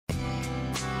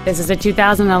This is a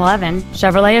 2011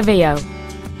 Chevrolet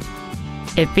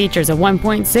AVEO. It features a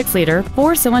 1.6-liter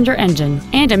four-cylinder engine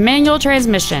and a manual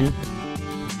transmission.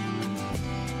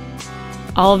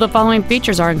 All of the following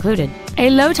features are included: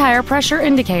 a low tire pressure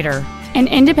indicator, an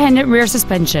independent rear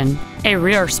suspension, a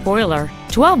rear spoiler,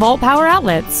 12-volt power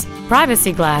outlets,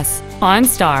 privacy glass,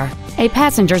 OnStar, a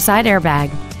passenger side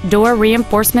airbag, door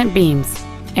reinforcement beams,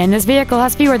 and this vehicle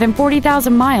has fewer than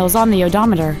 40,000 miles on the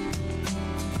odometer.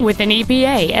 With an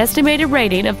EPA estimated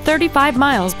rating of 35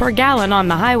 miles per gallon on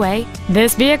the highway,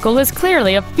 this vehicle is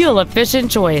clearly a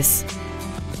fuel-efficient choice.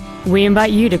 We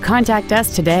invite you to contact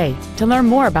us today to learn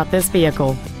more about this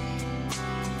vehicle.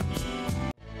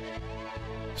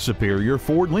 Superior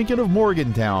Ford Lincoln of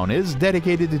Morgantown is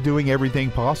dedicated to doing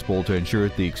everything possible to ensure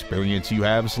that the experience you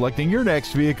have selecting your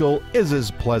next vehicle is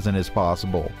as pleasant as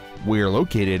possible. We are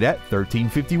located at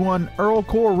 1351 Earl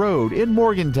Core Road in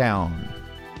Morgantown.